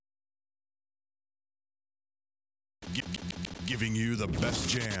Giving you the best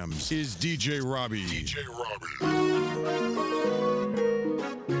jams is DJ Robbie. DJ Robbie.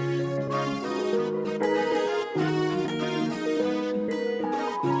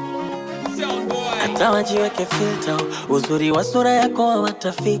 Hata wajiweke filter, uzuri wa sura yako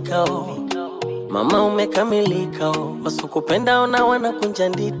watafika. Mama umekamilika, wasukupenda na wanakunja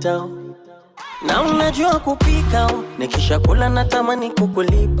ndita. Na unajua kupika, nikisha kula natamani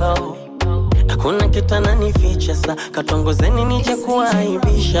kukulipa. Hakuna kitu ananificha sa, katongozeni nije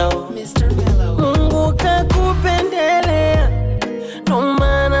kuaibisha. Mungu kakupendelea, ndo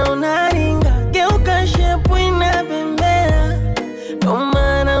maana unaringa. Geuka shepu inabembea, ndo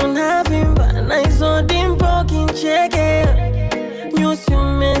maana unavimba. Na hizo dimpo kinchekea, nyusi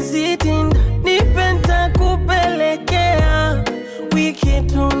umezitinda. Nipenda kupelekea, wiki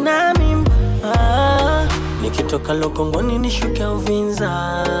tuna mimba. Nikitoka Lokongoni nishuke Uvinza.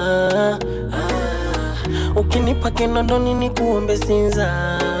 Ukinipa Kinondoni nikuombe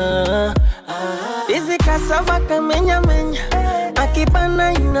Sinza. Hizi kasava kamenya menya,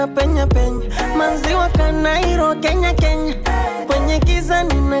 akibana inapenya penya. Manziwa Kanairo Kenya Kenya, kwenye giza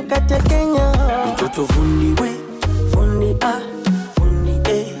ninakata Kenya. Mtoto fundi we, fundi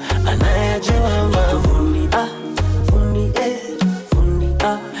fundi anayajua mambo. Fundi fundi fundi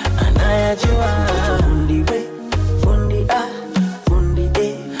anayajua. Mtoto fundi we, fundi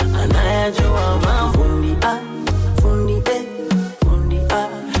fundi anayajua mambo. Fundi fundi fundi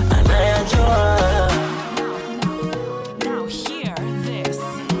anayajua. Now hear this.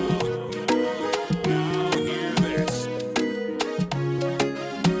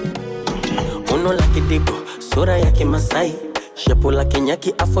 Uno la kidigo, sura ya Kimasai, shepu la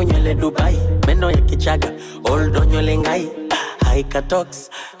Kenyaki, afo nywele Dubai. Meno ya Kichaga, oldo nywele Ngai. Haika tox,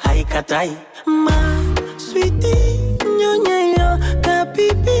 haika tai. Ma, sweetie, nyonyeyo,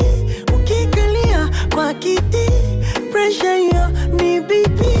 kapipi. Ukikalia kwa kiti, pressure yo ni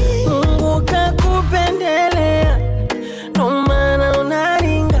BP. Mungu kakupendelea, ndo maana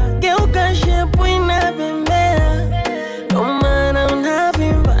unaringa. Geuka shepu inabembea, ndo maana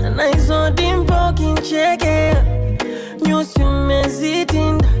unavimba. Na hizo dimpo kinchekea, nyusi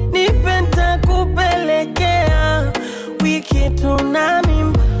umezitinda. Nipenda kupelekea, wiki tuna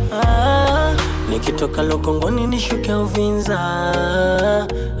mimba. Nikitoka Lokongoni nishuke Uvinza.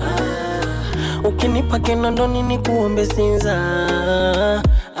 Ukinipa Kinondoni nikuombe Sinza.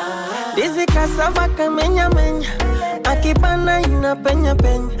 Hizi kasava kamenya menya, akibana inapenya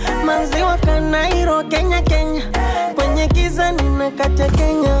penya. Manziwa Kanairo Kenya Kenya, kwenye giza ninakata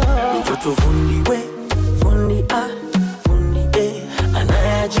Kenya. Mtoto fundi we, fundi fundi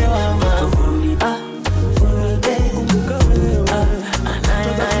anayajua mambo. Fundi fundi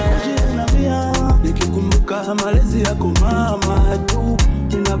anayajua. Nikikumbuka malezi yako mama tu,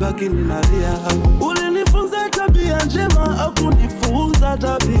 ninabaki ninalia. Ulinifunza tabia njema, hakunifunza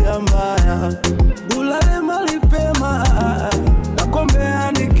tabia mbaya. Ulale mahali pema,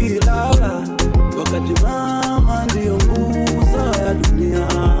 nakombea nikilala. Wakati mama ndiyo nguzo ya dunia.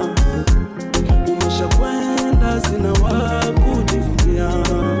 Umeshakwenda sina wa kujivunia.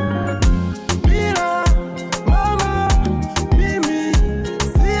 Bila mama mimi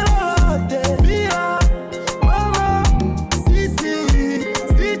si lolote. Bila mama sisi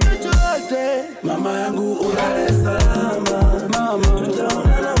si chochote. Mama yangu ulale salama. Mama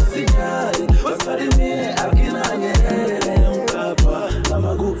tutaonana usijali. Wasalimie akina Nyerere, Mkapa na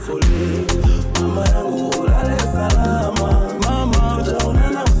Magufuli. Mama yangu ulale salama. Mama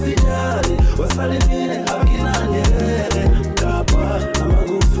tutaonana usijali. Wasalimie akina Nyerere, Mkapa na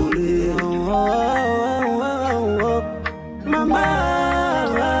Magufuli.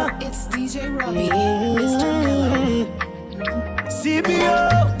 Mama, It's DJ Robbie, Mr. Miller.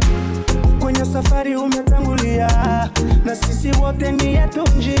 CBO kwenye safari umetangulia, na sisi wote ni yetu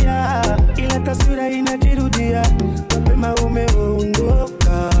njia. Ila taswira inajirudia, mapema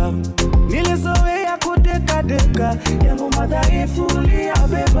umeondoka. Nilizoea kudeka deka, yangu madhaifu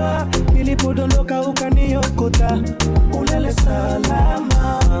uliyabeba. Nilipodondoka ukaniokota, ulale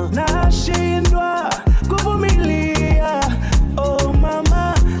salama. Nashindwa kuvumilia, oh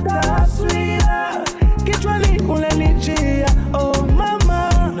mama, taswira kichwani unanijia, oh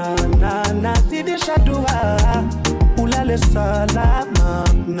mama. Nazidisha dua, ulale salama.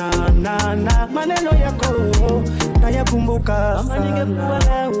 Maneno yako nayakumbuka. Kama ningekuwa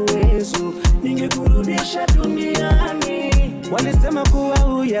na uwezo, ningekurudisha duniani. Walisema kuwa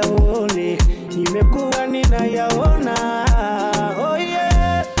huyaone, nimekuwa ninayaona. Oh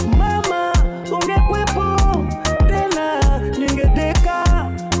yeah, mama, ungekwepo tena ningedeka.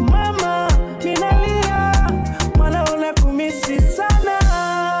 Mama, ninalia, wala una kumisi sana.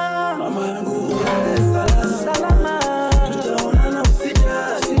 Mama yangu ulale salama.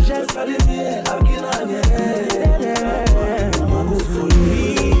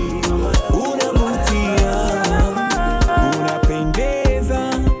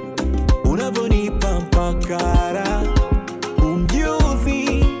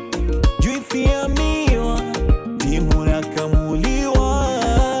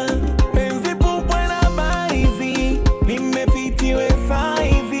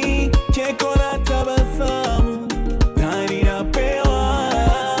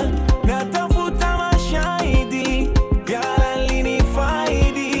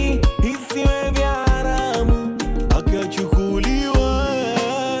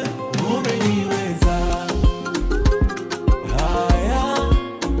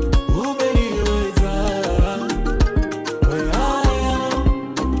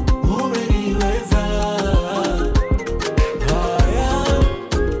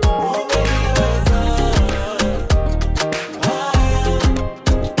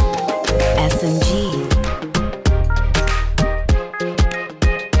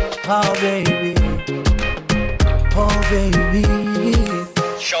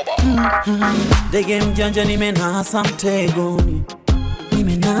 Dege mjanja nimenasa mtegoni,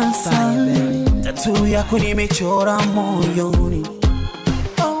 nimenasa tatu yako nimechora moyoni.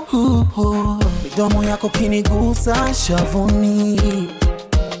 Midomo yako kinigusa shavuni.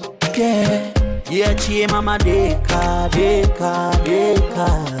 Iachie mama deka, deka, deka.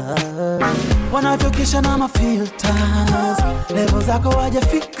 Wanavyokesha na mafilters, level zako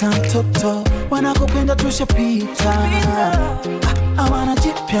wajafika mtoto. Wanakupenda tushapita, hawana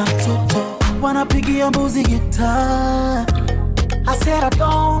jipya mtoto. Wanapigia mbuzi gitaa. I said I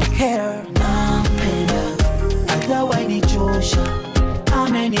don't care. Nampenda, hajawahi nichosha.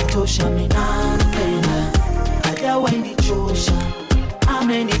 Amenitosha mimi nampenda, hajawahi nichosha.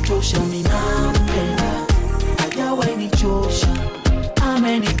 Amenitosha mimi nampenda, hajawahi nichosha.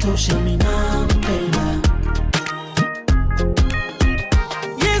 Amenitosha mimi nampenda.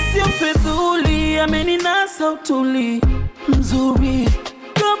 Yes, yo fedhuli, ameninasa utuli. Mzuri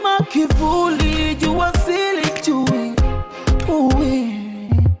kama kivuli, jua sili chui.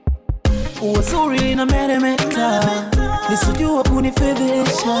 Uwazuri na meremeta, nisijua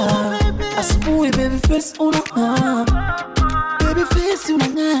kunifedhesha. Asubuhi baby face unang'aa, baby face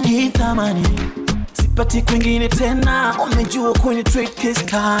unang'aa. Hii thamani sipati kwingine tena. Umejua kwenye trade case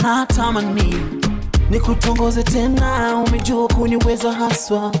kana tamani, nikutongoze tena. Umejua kuniweza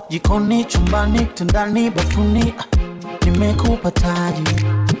haswa, jikoni, chumbani, kitandani, bafuni. Nimekupa taji,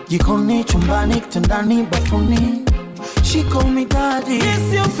 jikoni, chumbani, kitandani, bafuni. She call me daddy.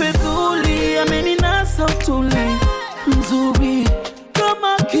 Yes, yo fedhuli, ameninasa utuli. Mzuri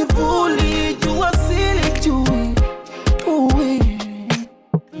kama kivuli, jua sili chui.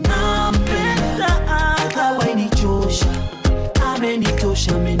 Nampenda, hajawahi nichosha.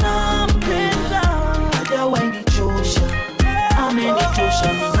 Amenitosha mimi nampenda, hajawahi nichosha.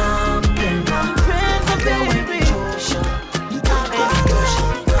 Amenitosha mimi nampenda, hajawahi nichosha. Amenitosha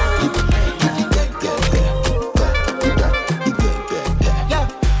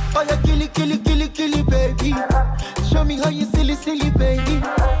Killy, baby. Show me how you silly, baby.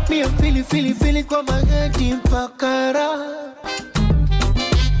 Me I'm feeling kwa my head in pakara.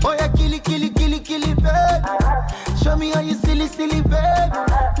 Oh yeah, killy, baby. Show me how you silly,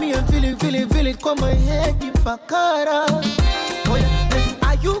 baby. Me I'm feeling kwa my head in pakara. Oh yeah,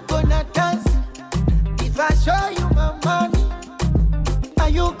 are you gonna dance if I show you my money? Are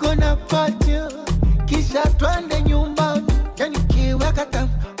you gonna party kisha twende nyumbani? Yani kiweka tam,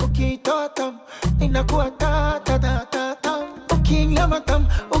 ukitoa tam, inakuwa ta ta ta ta tam. Ukinyama tam,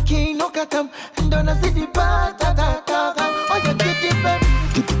 ukinoka tam, ndo nazidi pa ta ta ta tam. Oh yeah, kitty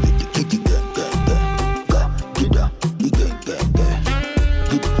baby.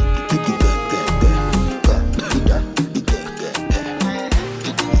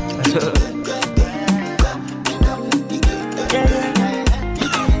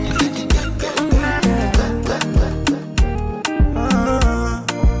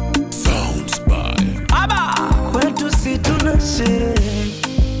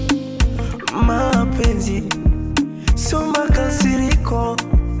 Mapenzi sio makasiriko,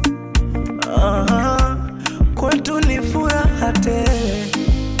 kwetu ni furaha tele.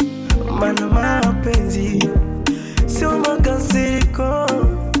 Maana mapenzi sio makasiriko.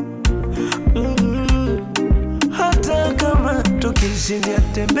 Hata kama tukishindia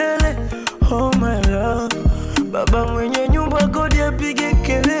tembele, oh my love. Baba mwenye nyumba kodi apige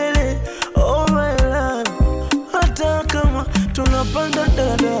kelele, oh my love. Hata kama tunapanda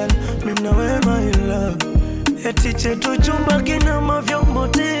dadala, mimi na wewe my love. Eti chetu chumba kina mavyombo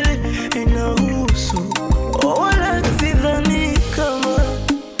tele, inahusu. Wala sidhani kama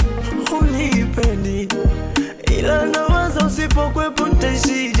unipendi, ila nawaza usipokwepo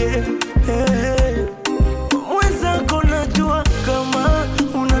ntaishije. Mwenzako najua kama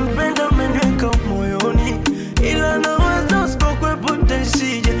unanipenda, umeniweka moyoni, ila nawaza usipokwepo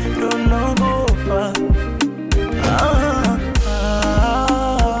ntaishije. Ndo naogopa,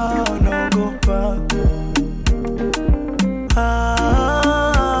 naogopa,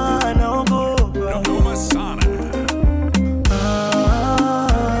 Noma sana.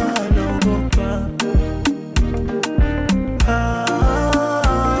 naogopa,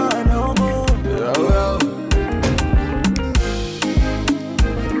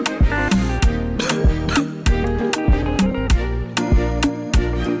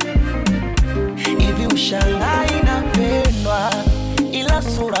 Hivi ushangai inapendwa, ila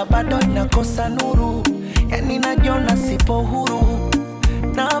sura bado inakosa nuru. Yani najiona sipo huru,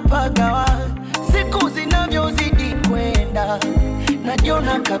 napagawa siku zinavyozidi kwenda.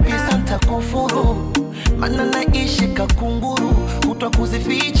 Najiona kabisa nitakufuru, maana naishi kakunguru, kutwa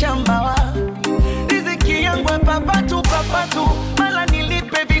kuzificha mbawa. Riziki yangu papatu, mala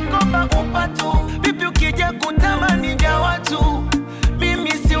nilipe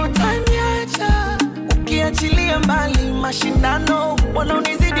mashindano,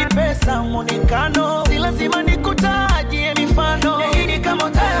 wanaonizidi pesa muonekano, si lazima nikutajie mifano. Nahidi kama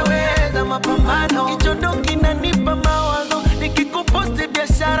utayaweza mapambano, kichondo kinanipa mawazo, nikikuposti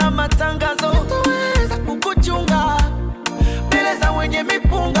biashara matangazo, sitaweza kukuchunga mbele za wenye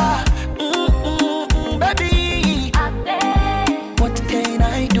mipunga. Baby, what can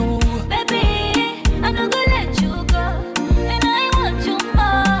I do? Baby, I'm not gonna let you go, and I want you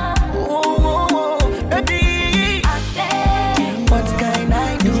more. Baby, what can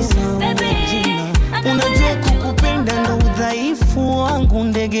I do? Unajua kukupenda ndo udhaifu wangu,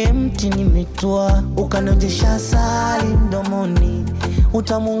 ndege mti nimetwa, ukanojesha asali mdomoni,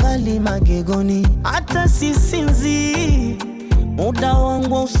 utamungali magegoni, hata sisinzi. Muda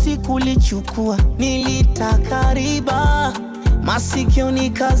wangu wa usiku ulichukua, nilitaka riba, masikio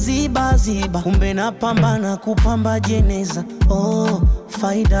nikaziba ziba, kumbe napambana kupamba jeneza. Oh,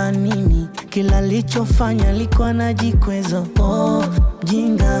 faida nini? Kila lichofanya liko najikweza. Oh,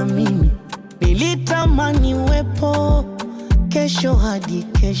 jinga mimi, nilitamani uwepo kesho hadi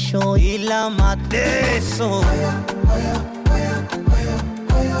kesho, ila mateso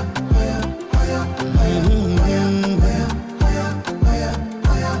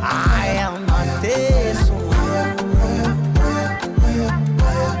haya mateso.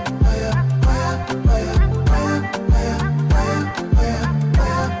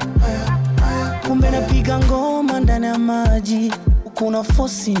 Kumbe napiga ngoma ndani ya maji, kuna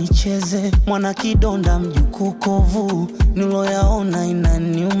fosi nicheze, mwana kidonda mjuku kovu, niloyaona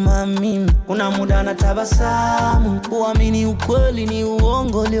inaniuma mimi. Kuna muda na tabasamu, uamini ukweli ni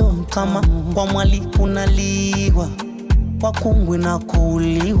uongo leo, kama kwa mwali kunaliwa, kwa kungwi na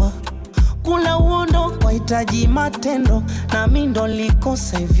kuuliwa, kula uondo kwa hitaji matendo, na mindo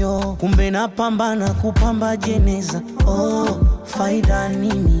likosa hivyo, kumbe napambana kupamba jeneza. Oh, faida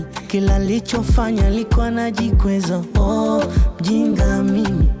nini? Kila lichofanya liko najikweza. Oh, jinga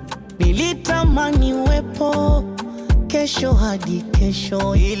mimi, nilitamani uwepo kesho hadi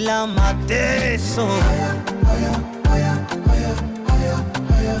kesho, ila mateso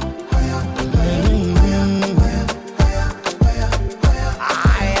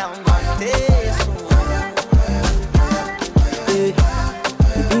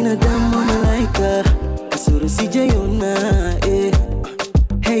binadamu malaika, kasoro sijaiona.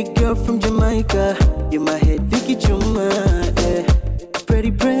 Hey girl from Jamaica, you're my head nikichuma.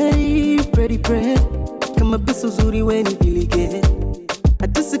 Pretty, pretty, pretty, pretty, kama pesa uzuri we nipilige,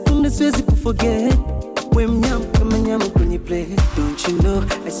 hata sekunde siwezi kuforget. We mnyama kama nyama kwenye plate. Don't you know,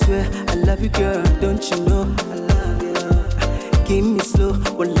 I swear I love you girl. Don't you know, I love you. Give me slow,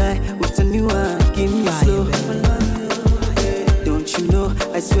 walai utaniwa. Give me slow, don't you know,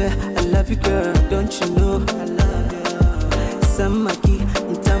 I swear I love you girl. Don't you know, I love you. Samaki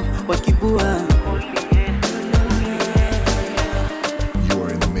mtam wakibua, You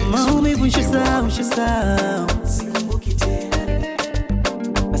are in the mix. maumivu nshasahau, sikumbuki tena.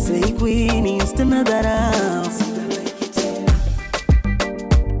 Masai queen insta nadharau,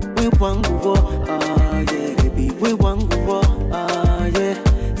 we wangu wo, yeah baby, we wangu wo, yeah,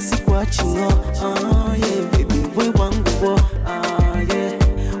 sikwachi ngo, yeah baby, we wangu wo, yeah,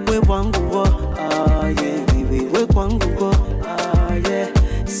 we wangu wo, yeah baby, we wangu wo, yeah,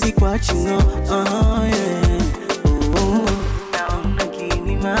 sikwachi ngo, yeah. Oh, naona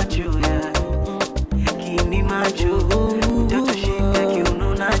kini macho ya, kini macho, joto shika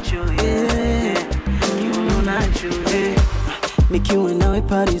kiuno nacho, yeah, kiuno nacho, yeah. Nikiwa nawe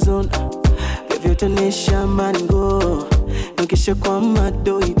party zone, vyovyote nesha maningo, nokesha kwa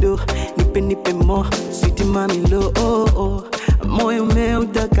madoido, nipe mo, sweet mami lo, oh, oh. Moyo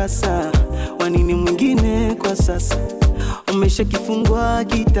umeutakasa, wanini mwingine kwa sasa, umesha kifungwa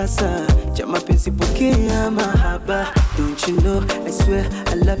kitasa, cha mapenzi pokea mahaba. Don't you know, I swear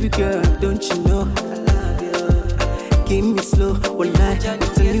I love you girl. Don't you know, I love you. Give me slow, walai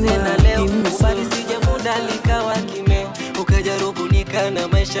utaniwa. Give me slow. Bali sije muda likawa kime, ukajarubu nikana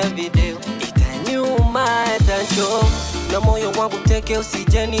maisha video, itanyuma itancho, na moyo wangu teke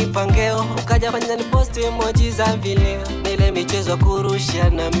usije nipangeo, ukajafanya ni post emoji za video, ile michezo kurusha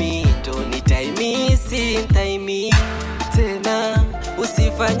na mito, nitaimisi tena,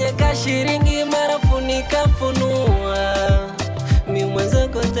 usifanye kashiringi marafu nikafunua, mi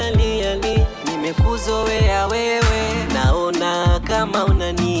mwenzako taliali, nimekuzoea wewe, naona kama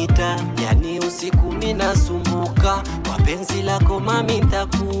unaniita, yani usiku minasumbuka, kwa penzi lako mami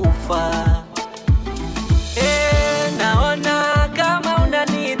nitakufa. Naona kama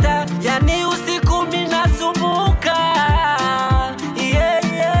unaniita, yani usiku minasumbuka,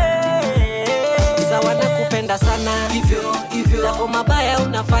 yeah, yeah. Sawa nakupenda sana, hivyo, yako mabaya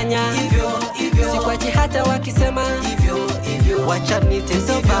unafanya, hivyo, sikwachi hata wakisema, hivyo, wacha nite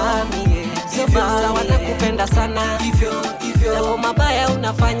zovamie. Sawa nakupenda sana hivyo hivyo, na mabaya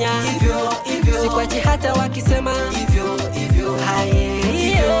unafanya hivyo hivyo, sikwachi hata wakisema hivyo hivyo. Haye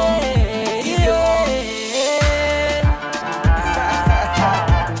hivyo hivyo.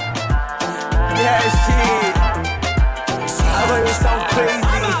 Yeah, shit. I know you sound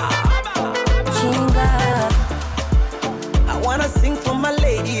crazy. I wanna sing for my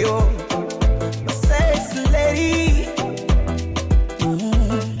lady, oh, my sexy lady.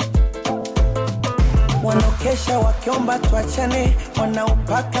 Wanokesha wakiomba tuachane,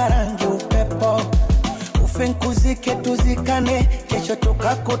 wanaupaka rangi upepo. Ufinkuzike tuzikane, kesho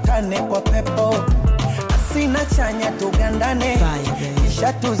tukakutane kwa pepo. Asina chanya tugandane,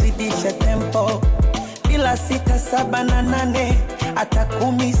 kisha tuzidishe tempo. Bila 6, 7 na 8, hata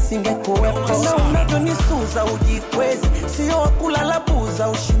 10 singekuwepo. Na unavyonisuza ujikwezi, sio wakulala buza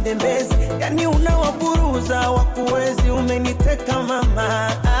ushinde mbezi. Yani unawaburuza wakuwezi, umeniteka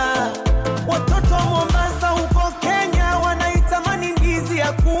mama. Watoto wa Mombasa huko Kenya wanaitamani ndizi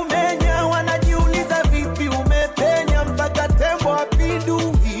ya kumenya. Wanajiuliza vipi umepenya mpaka tembo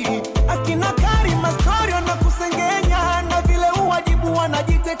apindui. Akina Karima story wanakusengenya, na vile uwajibu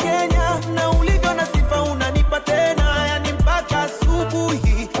wanajitekenya. Na ulivyo na sifa unanipa tena, yani mpaka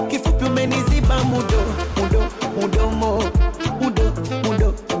asubuhi. Kifupi umeniziba mudo, mudo, mudomo. Mudo,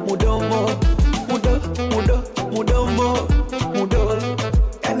 mudo, mudomo. Mudo, mudo, mudomo. Mudo.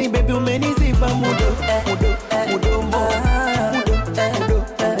 Yani baby umeniziba mudo, mudo, mudomo. Mudo, mudo,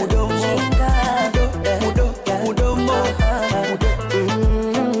 mudomo. Mudo, mudomo.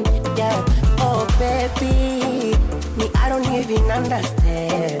 Yeah, oh baby, me I don't even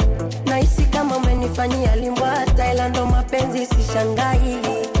understand. Naisi kama umenifanyia limbwa Thailand, ndo mapenzi sishangai.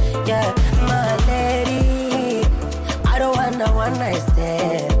 Yeah, my lady, I don't wanna one night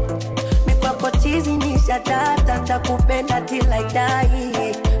stand. Mikwako chizi nisha data, takupenda till I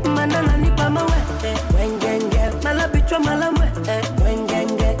die. Manana nipa mawe, wengenge, malabichwa malamwe,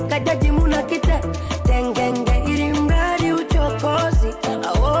 wengenge, kajaji muna kite, tengenge, ili mradi uchokozi.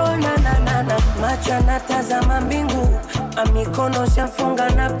 Aona na macho anatazama mbingu, amikono shafunga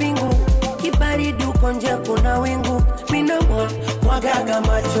na pingu. Kibaridi uko nje kuna wingu, minamwa mwagaga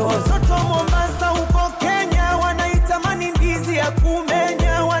macho. Watoto wa Mombasa huko Kenya wanaitamani ndizi ya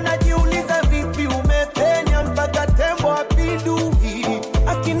kumenya. Wanajiuliza vipi umepenya mpaka tembo apindui.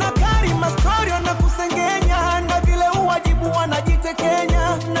 Akina Karima story wanakusengenya, na vile uwajibu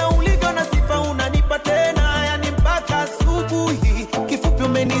wanajitekenya. Na ulivyo na sifa unanipa tena, yani mpaka asubuhi. Kifupi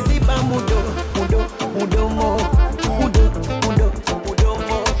umeniziba mudo, mudo, mudomo. Mudo, mudo,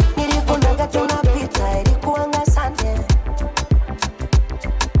 mudomo. Nilikunaga tunapita ilikuanga sande,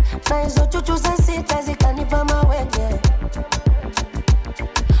 na hizo chuchu za sita zikanipa mawenge.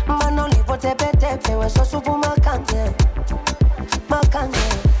 Mbana ulivotepetepe weso supu makande, makande.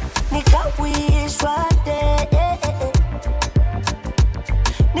 Nikawishwa de,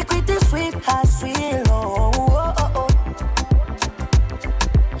 nikuite sweet haswilo.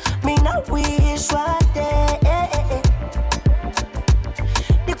 Mina wishwa de,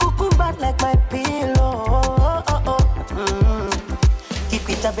 nikukumbat like my pillow.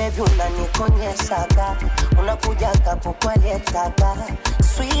 Kipita baby unanikonyeshaga, unakuja kapukwaletaga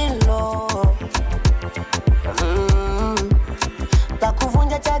swilo. La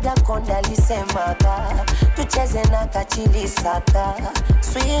kuvunja chaga konda alisemaga, tucheze na kachilisaka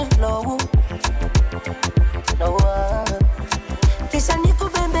swilo. No, kisha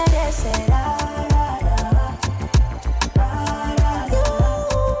nikubembeleze la.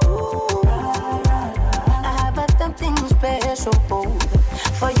 I have something special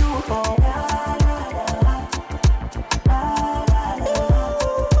for you.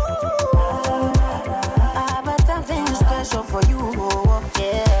 I have something special for you.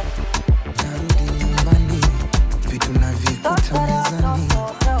 Yeah. Narudi nyumbani, vitu navikuta mezani,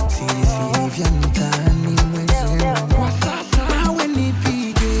 siri vya mtaani mwenzenu. Mawe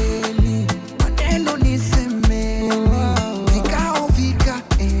nipigeni, maneno nisemeni, vikao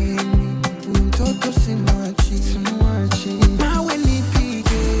vikaeni, mtoto simwachi. Mawe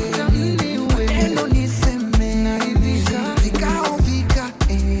nipigeni,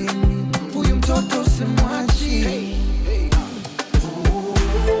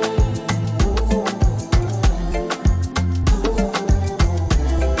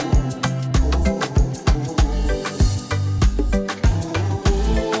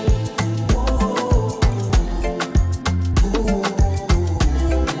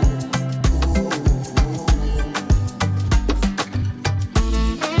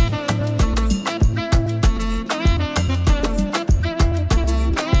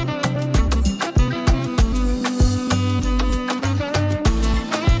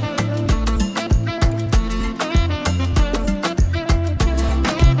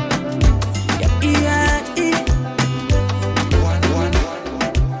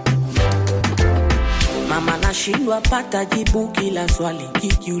 wapata jibu kila swali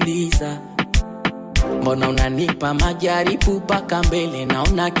kikiuliza. Mbona unanipa majaribu paka mbele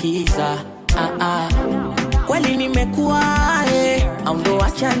naona kiza. Kweli nimekuwa au ndo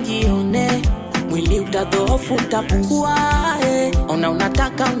acha njione. Mwili utadhoofu utapungua Ona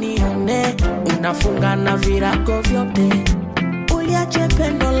unataka unione. Unafunga na virago vyote. Uliache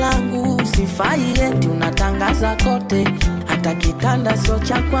pendo langu sifai eti unatangaza kote. Hata kitanda sio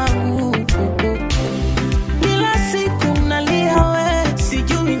cha kwangu. Bila siku nalia we,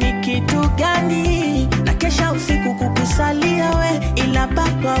 sijui ni kitu gani. Na kesha usiku kukusalia we, ila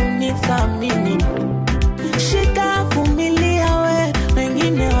baba unithamini. Shika vumilia we,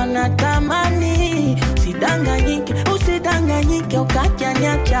 wengine wanatamani. Usidanganyike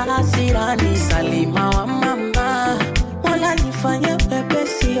ukakianyacha hasirani. Salima wa mama, wala nifanye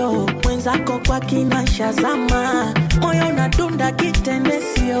pepesio. Mwenzako kwa kinasha zama, moyo unadunda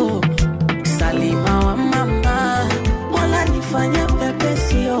kitendesio. Salima wa mama, wala nifanye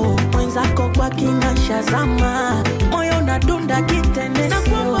pepesio. Mwenzako kwa kinasha zama, moyo unadunda kitendesio.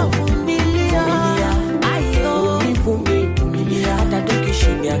 Na vumilia, ayo vumilia. Hata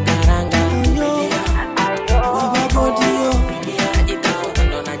tukishindia karanga vumilia, baba godio ajitafuta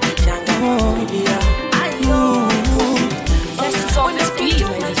ndo najichanga vumilia, ayo. This is on this beat,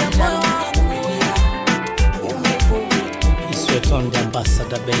 ladies and gentlemen. Isweton the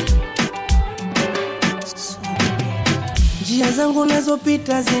ambassador baby. Njia zangu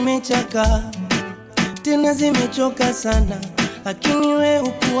nazopita zimechaka, tena zimechoka sana. Lakini we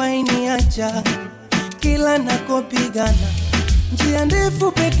ukuwainiacha, kila nakopigana. Njia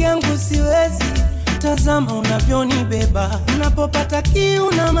ndefu peke yangu siwezi, tazama unavyonibeba. Unapopata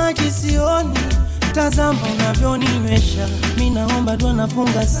kiu na maji sioni, tazama unavyoninywesha. Mimi naomba dua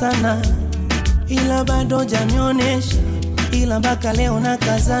nafunga sana, ila bado janionesha. Ila mpaka leo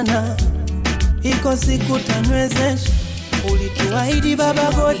nakazana, iko siku tanwezesha. Ulituahidi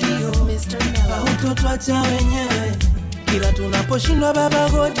baba godio, hautotuacha wenyewe. Kila tunaposhindwa baba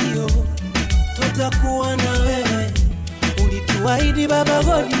godio, tutakuwa na wewe. Ulituahidi baba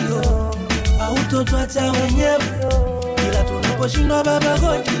godio, hautotuacha wenyewe. Kila tunaposhindwa baba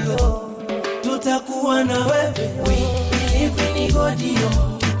godio, tutakuwa na wewe. We believe in godio,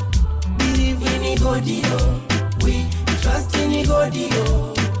 believe in godio. We trust in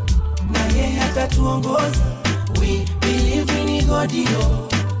godio, na yeye atatuongoza. We believe in godio,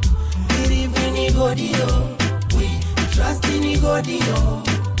 believe in godio. We trust in godio,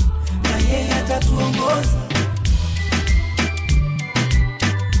 na yeye atatuongoza.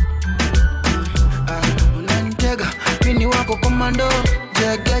 Unanitega, mini wako komando.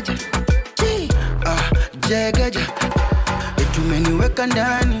 Jegeje, jegeje. Umeniweka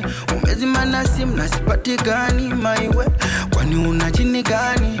ndani, umezimana simu na sipatikani. Maiwe, kwani una jini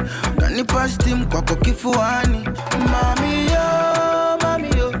gani? Unanipa steam kwako kifuani. Mami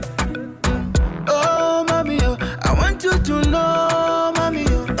yo, oh mami yo, I want you to know mami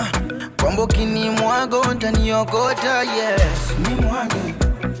yo, kwamba ukinimwaga utaniokota. Yes, nimwage,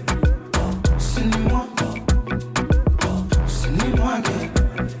 sinimwage, sinimwage.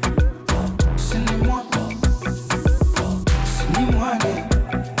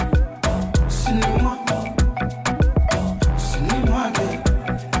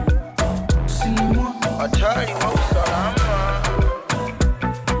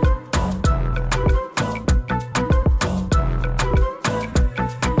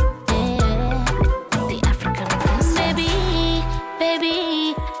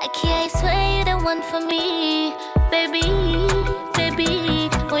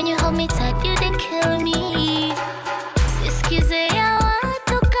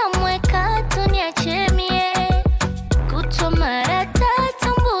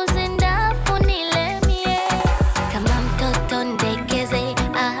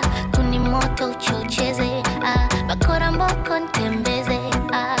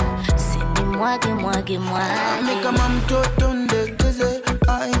 Kama mtoto ndekeze,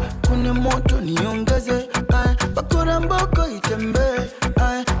 ai kune moto niongeze, ai bakora mboko itembe,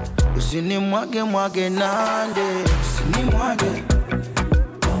 ai usinimwage mwage nande, usinimwage,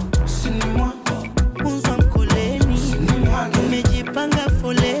 usinimwage. Unza mkoleni, umejipanga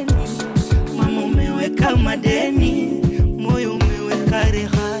foleni. Mama umeweka madeni, moyo umeweka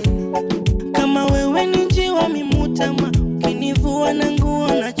rehani. Kama wewe ni njiwa mimutama, ukinivua na nguo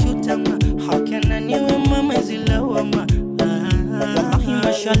na chutama. Hakena niwe mama zilawama.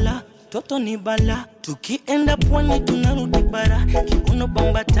 Mashallah, toto ni bala. Tukienda pwani tunarudi bara. Kiuno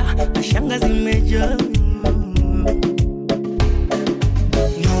bambata, ashanga zimejaa.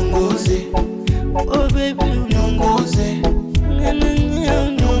 Niongoze, oh baby, niongoze,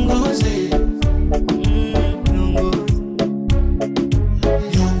 niongoze.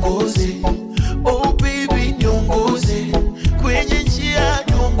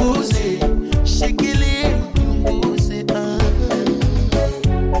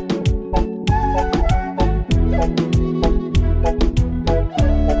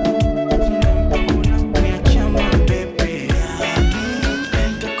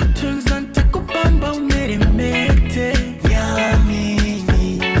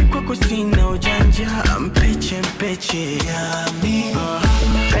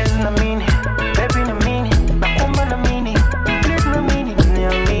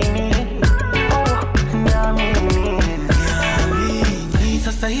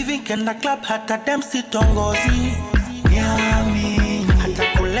 Tukenda club hata dem sitongozi. Niamini. Hata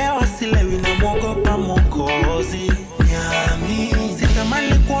kulewa silewi na mwogopa Mwokozi. Niamini.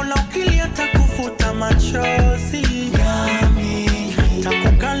 Sitamani kuona ukilia takufuta machozi. Niamini.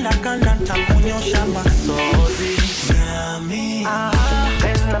 Takukanda kanda takunyosha masozi. Niamini.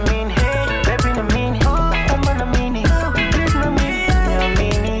 Baby na mini, baby na mini, naomba na mini, please na mini,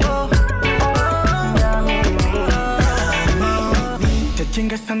 niamini.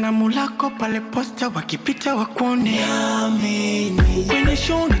 Tachinga sanamu lako pale posta wakipita wakuone. Niamini. Kwenye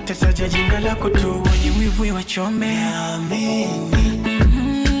show nitataja jina lako tu wenye wivu wachome. Niamini.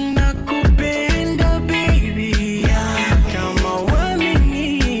 Nakupenda baby. Kama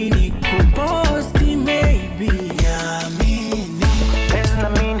wamini nikuposti maybe. Niamini. Baby na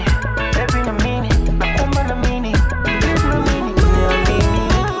mini, baby na mini, naomba na mini, please na mini, niamini.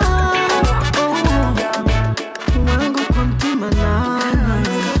 Wangu kwa mtima nana.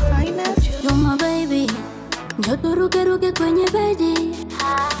 You're my baby. Joto ruge kwenye bedi.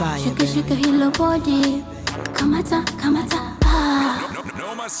 Shika shika hilo body. Kamata, kamata.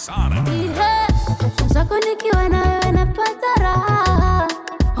 No Masada. Yeah. Zako nikiwa na wewe napata raha.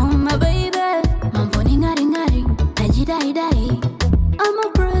 Oh my baby. Mambo ni ngari ngari. Najidai dai. I'm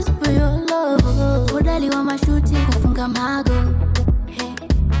oppressed for your love. Udali wa mashuti kufunga mago. Hey,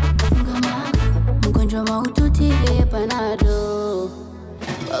 kufunga mago. Mgonjwa maututi panado.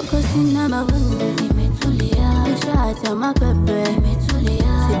 Wako sina mawenge nimetulia. Nishaacha mapepe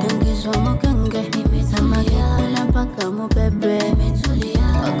nimetulia. Sidangizwa mugenge nimetulia. Kula mpaka mupepe nimetulia.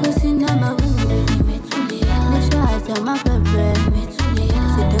 Wako sina mawenge nimetulia. Nishaacha mapepe nimetulia.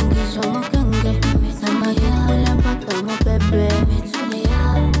 Sidangizwa mugenge nimetulia. Kula mpaka mupepe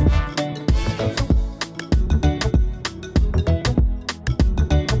nimetulia.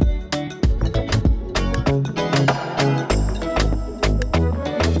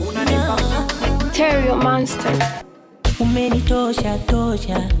 Terrio Monster. Umenitosha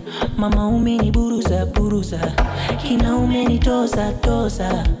tosha, mama umeniburuza buruza, kina umenitoza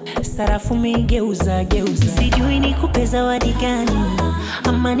toza, sarafu umegeuza geuza. Sijui nikupe zawadi gani,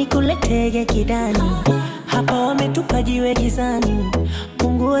 ama nikuletege kidani. Hapa wametupa jiwe gizani,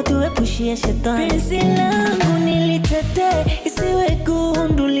 Mungu atuepushie shetani. Penzi langu nilitete, isiwe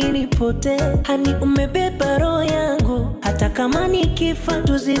gundu linipote. Hani umebeba roho yangu, hata kama nikifa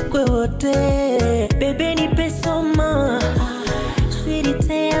tuzikwe wote. Bebe nipe soma, sweetie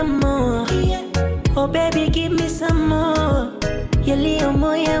te amo. Oh baby give me some more, yaliyo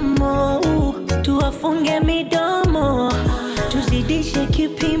moyamo. Tuwafunge midomo, tuzidishe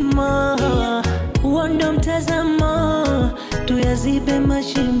kipimo. Uondo mtazamo, tuyazibe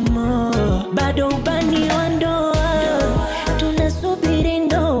mashimo. Bado ubani wa ndoa, tunasubiri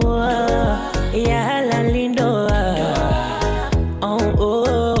ndoa ya halali ndoa. Oh,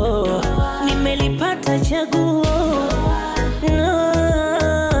 oh. Nimelipata chaguo, no.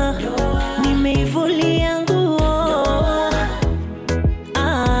 Nimeivulia nguo.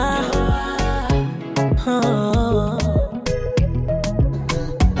 Oh.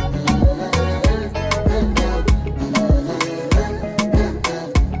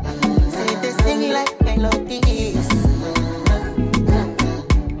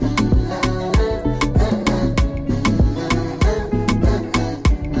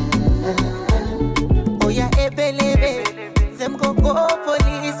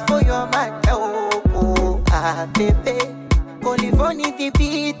 Baby, Colivoni di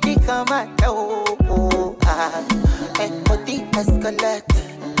biti kamata oh ah, ecco escalate,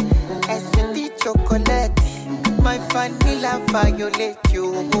 di chocolate, my vanilla violate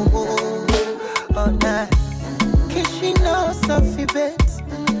you oh na, kishi no safi bet,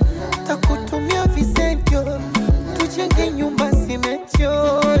 takutumia visentio, tujenge nyumba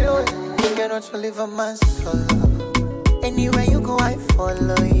simetio, you cannot live a man solo, anywhere you go I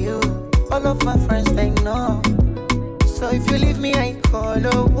follow you. All of my friends, they know. So if you leave me, I call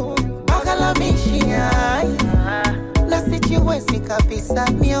you. Bagala mishia. Na sijiwezi kabisa.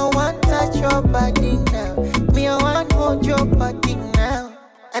 Me I want touch your body now. Me I want hold your body now.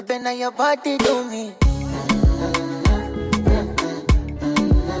 I been on your body do me.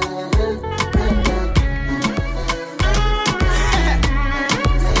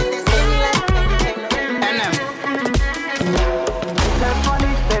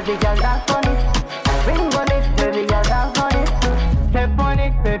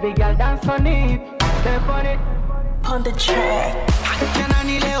 Baby girl dance on it, step on it, on the track. Jana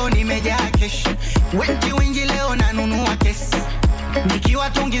ni leo nimejaa kesh, wengi leo nanunua kesi. Nikiwa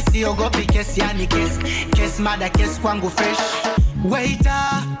tungi siogopi kesi, yani kesi mada kesi kwangu fresh.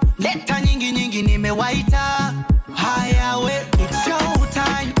 Waiter, leta nyingi nimewaita. Haya we, it's show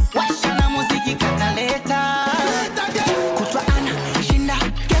time.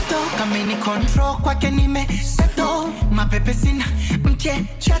 pesina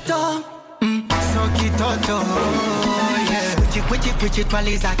mchechato so kitoto yeah. Kwichi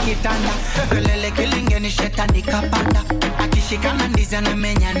twaliza kitanda kelele kilingeni shetani kapanda akishikana ndiza na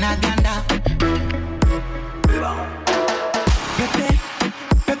menya na ganda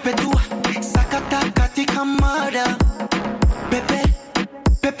Pepe tua sakata katika mada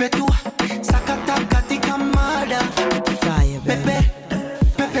Pepe tua sakata katika mada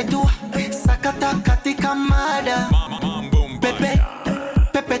Pepe tua sakata katika mada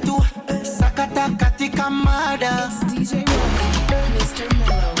Pepe tua sakata katika mada It's DJ Robbie, Mr.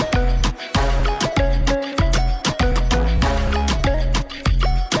 Mellow.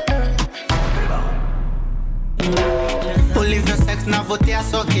 Olivia sex na votea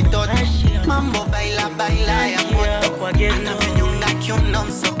so kitoto mambo baila ya moto anavyonyonga kiuno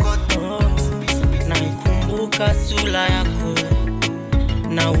msokoto naikumbuka sura yako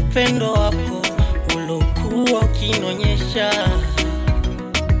na upendo wako ulokuwa ukinonyesha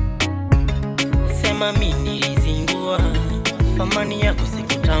sema mimi nilizingua famani yako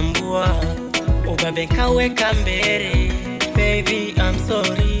sikutambua ubabe kaweka mbele baby I'm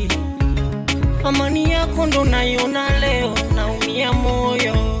sorry famani yako ndo naiona leo naumia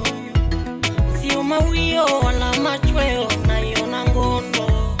moyo sio mawio wala machweo naiona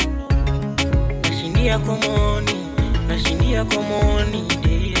ngondo nashindia komoni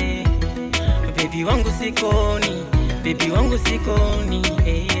yeah. Baby wangu sikoni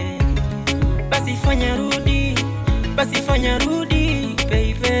yeah. Basi fanya rudi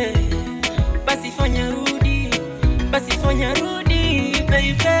baby basi fanya rudi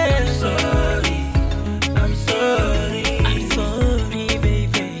baby I'm sorry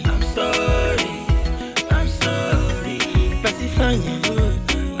baby I'm sorry basi fanya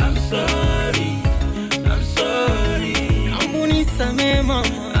rudi I'm sorry Amunisame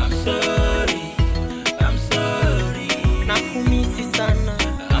mama I'm sorry nakumisi sana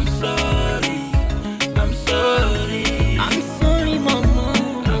I'm sorry mama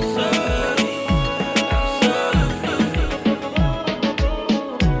I'm sorry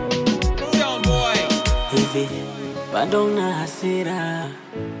Sound boy. hivi bado na hasira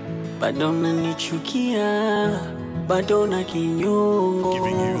bado unanichukia bado na kinyongo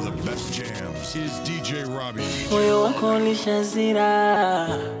Giving you the best jams is DJ Robbie. moyo wako lishazira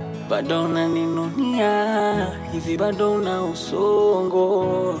bado unaninunia hivi bado una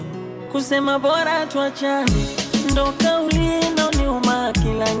usongo kusema bora tuachane ndo kauli inoniuma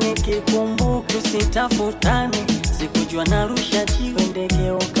kila nikikumbuka usitafutane sikujua narusha jiwe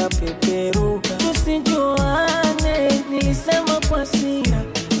ndege ukapeperuka tusijuane nilisema kwa hasira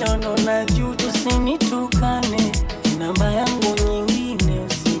leo najua usinitukane namba yangu nyingine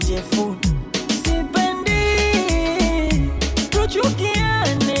usijefute sipendi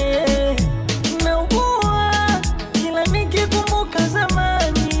tuchukiane naugua kila nikikumbuka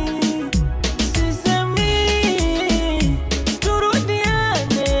zamani sisemi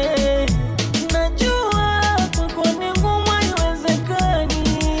turudiane najua kwako ni ngumu haiwezekani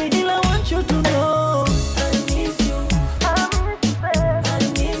ila want you to know I miss you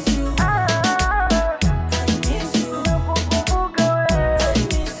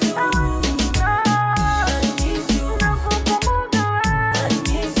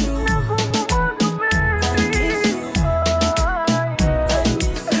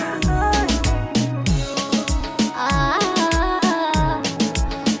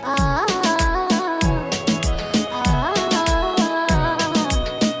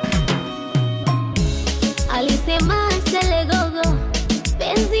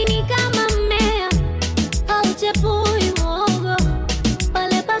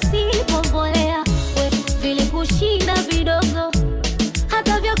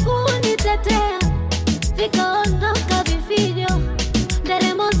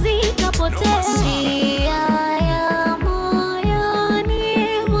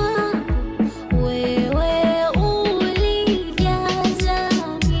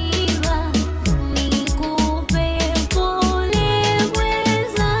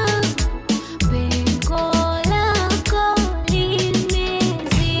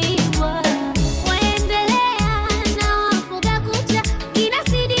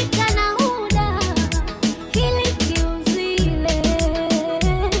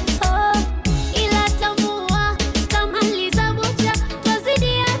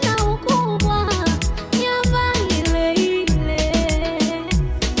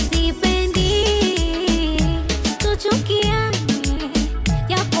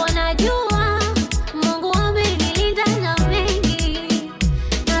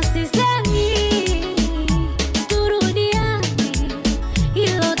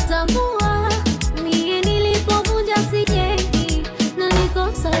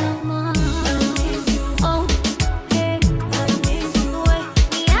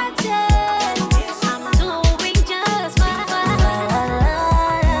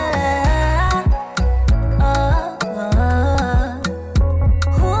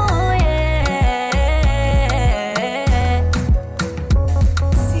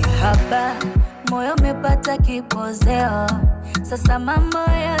vipozeo. Sasa mambo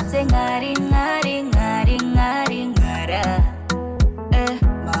yote ngari ngari ngari ngari ngara.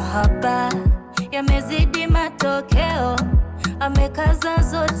 Mahaba yamezidi matokeo, amekaza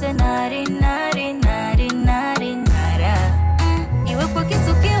zote nari nari nari nari nara. Iwe kwa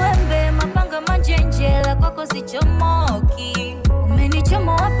kisu kiwembe, mapanga manjenjela, kwako sichomoki.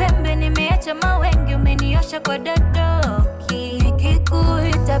 Umenichomoa pembe, nimeacha mawengi, umeniosha kwa dadoki.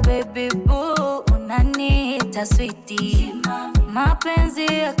 Nikikuita baby boo, unaniita sweetie. Mapenzi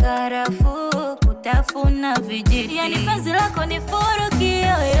ya karafuu, kutafuna vijiti. Yani penzi lako ni furu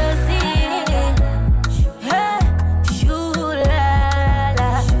kiyoyozi.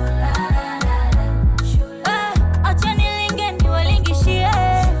 Shulala. Acha nilinge niwalingishie.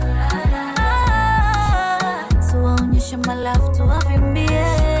 Tuwaonyeshe my love, tuwavimbie.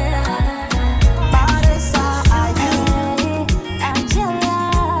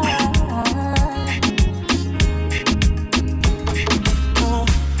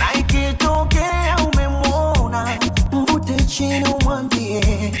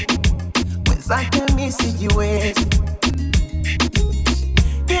 Sijiwezi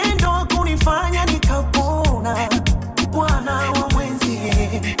kendo kunifanya nikapona, mwana wa mwenzi.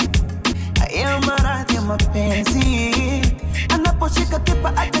 Haya maradhi ya mapenzi, anaposhika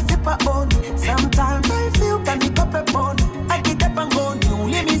kipa atasipa on. Sometimes I feel kaniko peponi, akitapa ngoni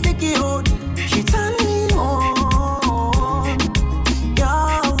ule misikioni. She turn me on. Ya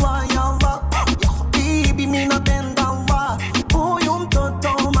Allah, ya Allah, baby mimi napenda Allah. Huyu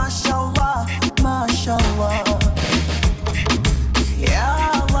mtoto mashallah, mashallah. Ya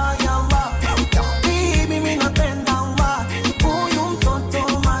Allah, ya Allah, baby mimi napenda Allah. Huyu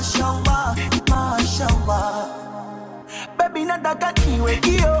mtoto mashallah, mashallah. Baby nataka niwe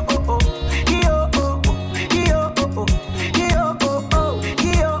kio oh oh, kio oh oh, kio oh oh, kio oh oh,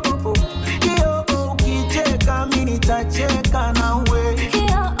 kio oh oh, kio oh. Ukicheka mimi nitacheka nawe.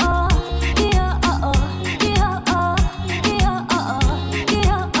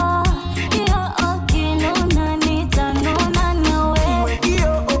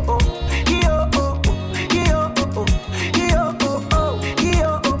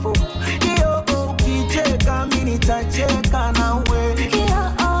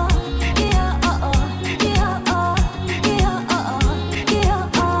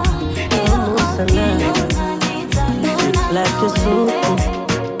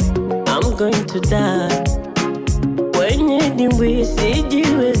 I'm going to die. Wenye dimbwi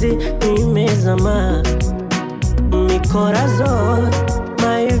sijiwezi, nimezama. Mi corazon,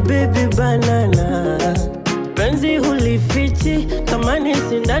 my baby banana. Penzi hulifichi, kama ni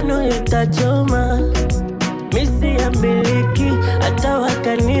sindano itachoma. Misi ya miliki, hata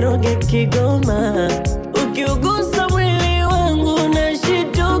wakaniroge Kigoma. Ukiugusa mwili wangu,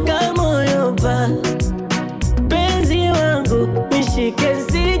 nashituka moyo pa. Nishike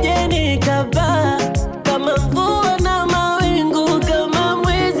sije nikapaa, kama mvua na mawingu, kama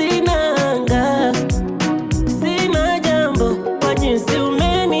mwezi na anga. Sina jambo kwa jinsi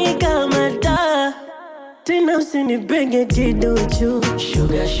umenikamata, tena usinipenge kiduchu.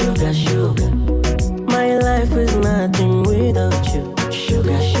 Sugar, sugar, sugar, my life is nothing without you.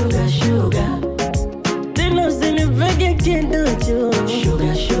 Sugar, sugar, sugar, tena usinipenge kiduchu.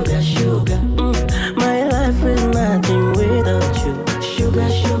 Sugar, sugar, sugar, my life is nothing without you. Sugar,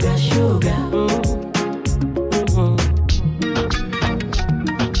 sugar, sugar.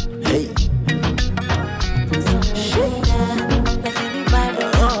 Hey. Lakini bado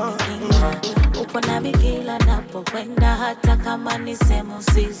upo nami kila napokwenda, hata kama ni sehemu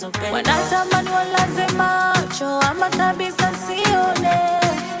usizopenda. Wanatamani walaze macho ama kabisa sione,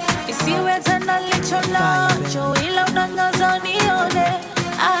 isiwe tena licho nacho, ila unangaza nione.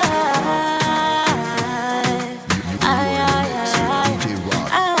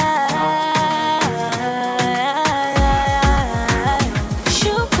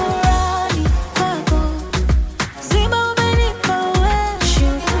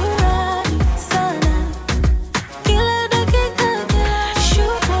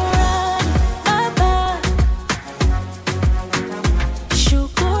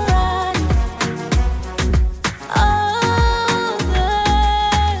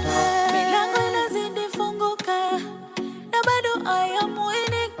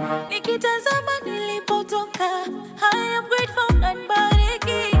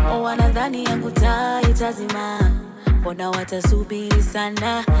 Wanadhani yangu taa itazima, mbona watasubiri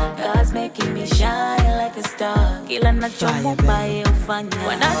sana? God's making me shine like a star. Kila nachomomba yeye ufanya.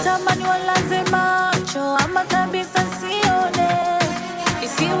 Wanatamani walaze macho ama kabisa sione,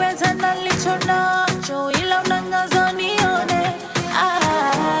 isiwe tena licho nacho, ila unangaza nione.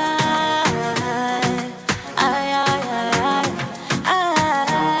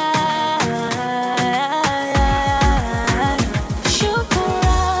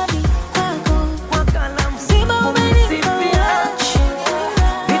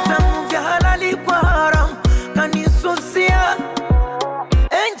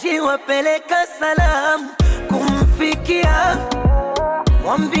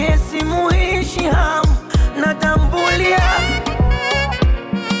 wambie simuishi hamu natambulia.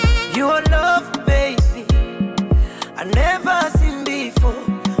 Your love baby I never seen before.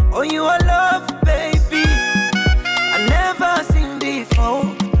 Oh your love baby I never seen before.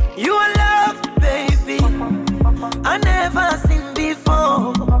 Your love baby I never seen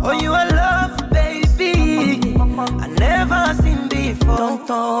before. Oh your love baby I never seen before.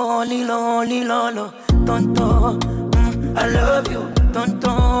 Tonto lilo lilo tonto I love you.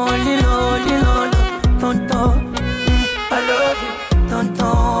 Tonto lilo lilo tonto I love you. Tonto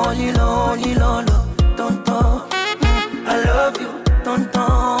lilo lilo tonto I love you. Tonto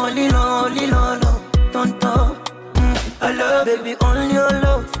lilo lilo tonto I love you. Baby only your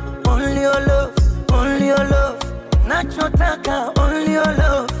love, only your love, only your love. Nachotaka only your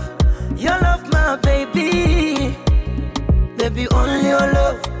love my baby. Baby only your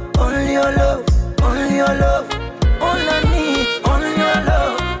love, only your love, only your love. All I need, only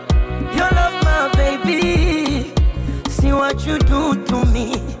your love my baby. See what you do to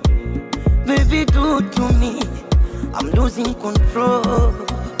me, baby do to me. I'm losing control.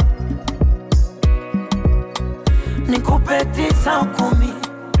 Nikupe tisa ukumi,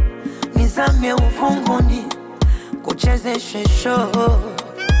 nizame ufunguni, kuchezeshe show.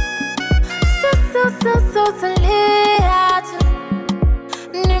 So sweet,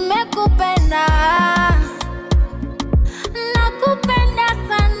 nimekupenda, nakupenda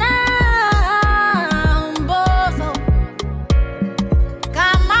sana mbozo,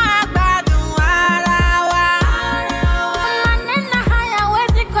 kama bado warawa. Maneno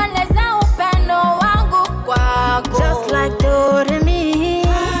hayawezi kueleza upendo wangu kwako. Just like Doremi,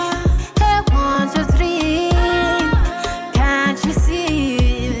 hey 1, 2, 3, can't you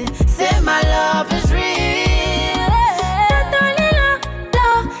see? Say my love is real.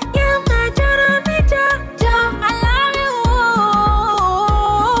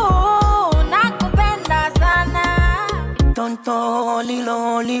 Tonto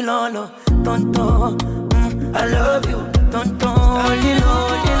lilo lilo tonto I love you. Tonto lilo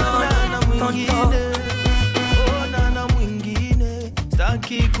lilo tonto na mwingine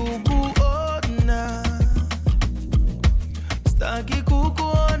staki kukuona, staki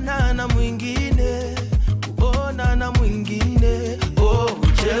kukuona na mwingine, kuona na mwingine. Oh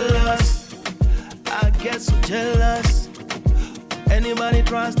jealous, I get so jealous. Anybody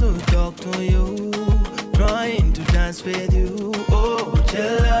tries to talk to you, trying to dance with you. Oh,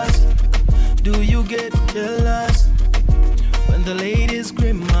 jealous. Do you get jealous when the ladies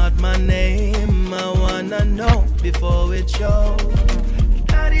scream out my name? I wanna know before it shows.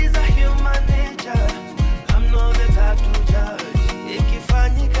 That is a human nature. I'm not the type to judge.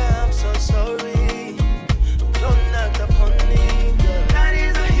 Ikifanyika, I'm so sorry. Don't act upon me, girl. That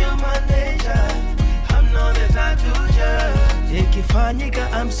is a human nature. I'm not the type to judge. Ikifanyika,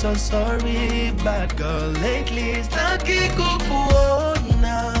 I'm so sorry, bad girl. Lately, staki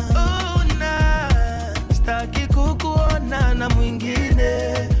kukuona, staki kukuona na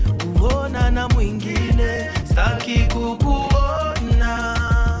mwingine, kuona na mwingine. Staki kukuona,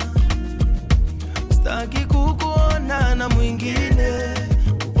 staki kukuona na mwingine,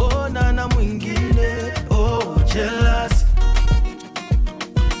 kuona na mwingine. Oh jealous,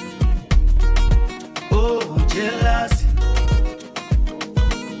 oh jealous.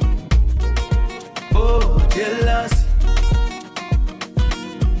 Oh, jealous.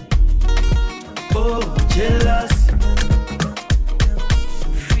 Oh, jealous.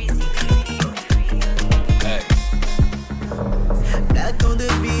 Hey. Back on the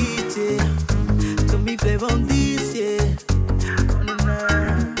beat, yeah. To me, flavor on this, yeah.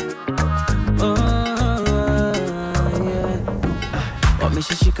 Oh, yeah.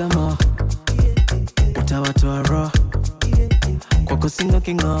 Wameshashika mo, utawatoa roho, kwako singo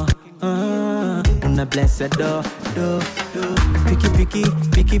kingo. Una bless a do. Piki,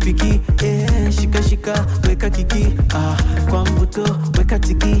 shika shika, weka kiki, kwa mvuto, weka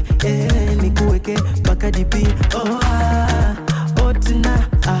tiki, nikuweke, paka dipi, otina,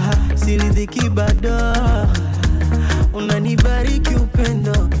 silidhiki bado, unanibariki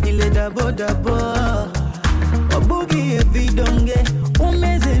upendo, ile dabo, wabugi vidonge,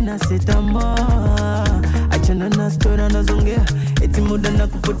 umeze na setamo, achana na story anazongea, eti muda na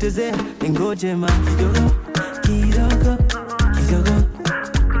kupotezea, ningoje ma kidogo.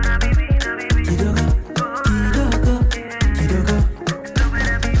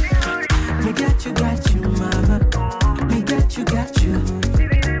 Me got you, mama. Me got you,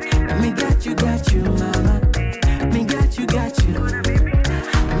 me got you, mama. Me got you,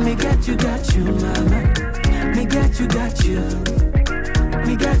 me got you, mama. Me got you,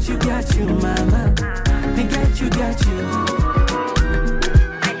 me got you, mama. Me got you.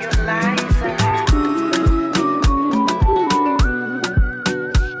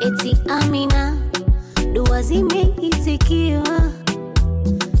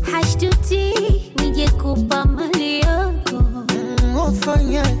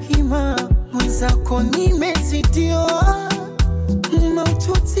 fanya hima mwenzako nimezidiwa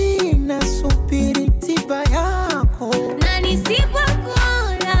maututi na subiri tiba yako na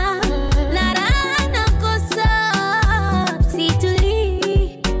nisipokula na raha nakosa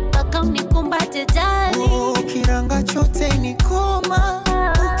situli mpaka unikumbate jali kiranga chote ni koma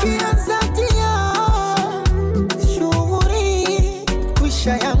ukianza tia shughuri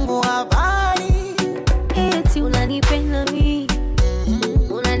kuisha yangu habari eti unanipenda mi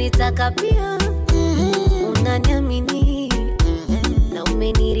unanitaka pia unaniamini na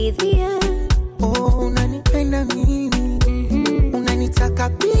umeniridhia unanipenda mimi unanitaka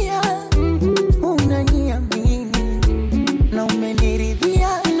pia unaniamini na umeniridhia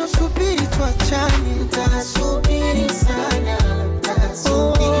nasubiri tuachane nitasubiri sana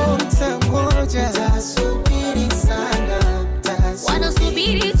nitangoja nitasubiri sana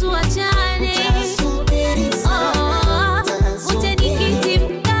wanasubiri tuachane nitasubiri sana ute nikiti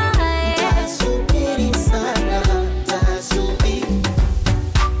mkae nitasubiri sana nitasubiri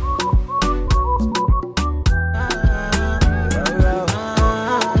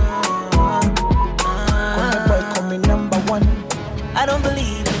I don't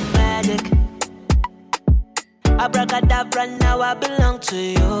believe in magic. Abracadabra, now I belong to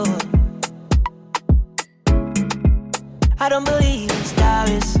you. I don't believe in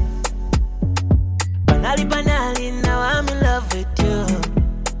stars. Banali, banali, now I'm in love with you.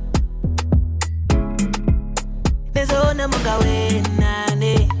 There's a number way,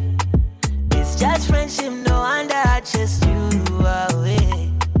 nani. It's just friendship, no wonder I chase you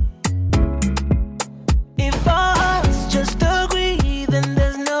away. If us just agree, then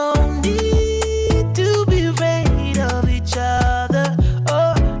there's no need to be afraid of each other.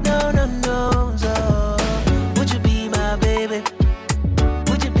 Oh, no, no, no, so would you be my baby?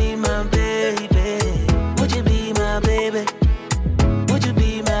 Would you be my baby? Would you be my baby? Would you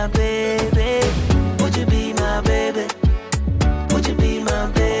be my baby? Would you be my baby? Would you be my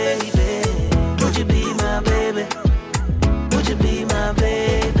baby? Would you be my baby? Would you be my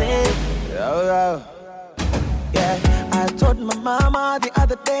baby? Yo. Yeah, I told my mama the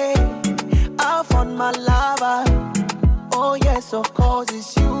other day I found my lover. Oh yes, of course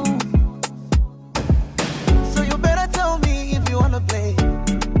it's you. So you better tell me if you wanna play.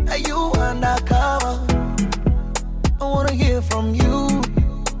 Are you undercover? I wanna hear from you.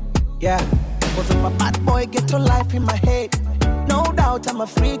 Yeah, cause I'm a bad boy, get to life in my head. No doubt I'm a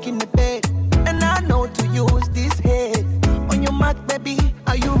freak in the bed. And I know to use this head. On your mark, baby,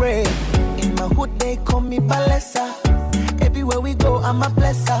 are you ready? In my hood, they call me Balesa. Everywhere we go, I'm a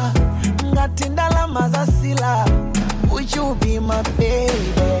blesser. Ngatindala mazasila. Would you be my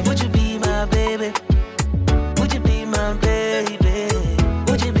baby? Would you be my baby? Would you be my baby?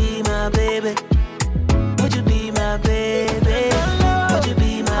 Would you be my baby? Would you be my baby? Would you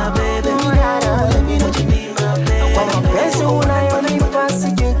be my baby? Would you be my baby? Kwa mapenzi unayonipa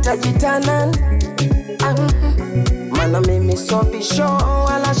sijitajitana. Mana mimi so bisho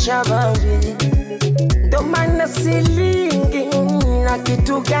wala shababi. Ndo maana silingi na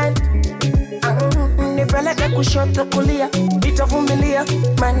kitu gani. Nipeleke kushoto kulia, nitavumilia,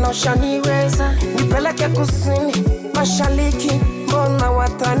 maana ushaniweza. Nipeleke kusini, mashariki, mbona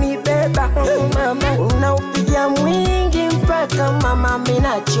watanibeba. Mama, unaupigia mwingi mpaka mama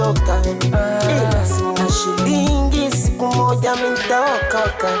minachoka. Ila sina shilingi, siku moja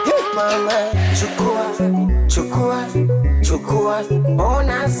mintaokoka. Mama, chukua, chukua, chukua,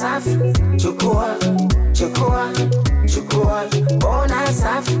 mbona safi. Chukua, chukua, chukua, mbona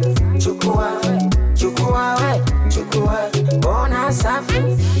safi. Chukua, chukua, we, chukua, mbona safi.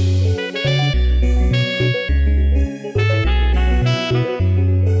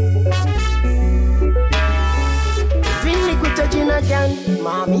 Vini kuita jina gani?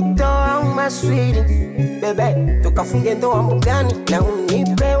 Mamito au maswiri. Bebe, tukafunge ndoa mbugani. Na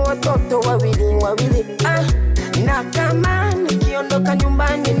unipe watoto wawili wawili. Na kama nikiondoka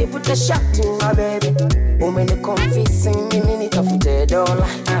nyumbani nipute shati mabebe. Umeniconvince mimi nitafute dola.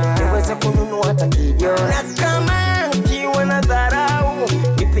 Niweze kununua hata kijola. Na kama nikiwa na dharau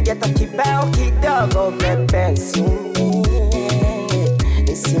nipige hata kibao kidogo bebe. Nisiumie.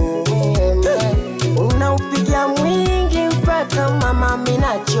 Unaupigia mwingi mpaka mama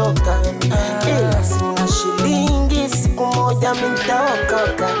minachoka. Ila sina shilingi, siku moja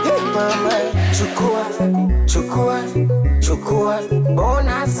mintaokoka. Mama, chukua, chukua, chukua,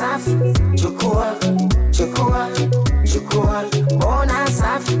 mbona safi. Chukua, chukua, chukua, mbona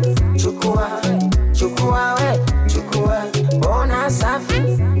safi. Chukua, chukua, we, chukua, mbona safi.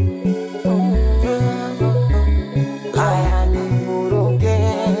 Haya nivuruge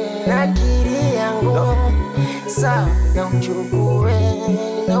na akili yangu. Sa na uchukue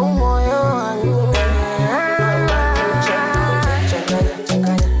na umoyoni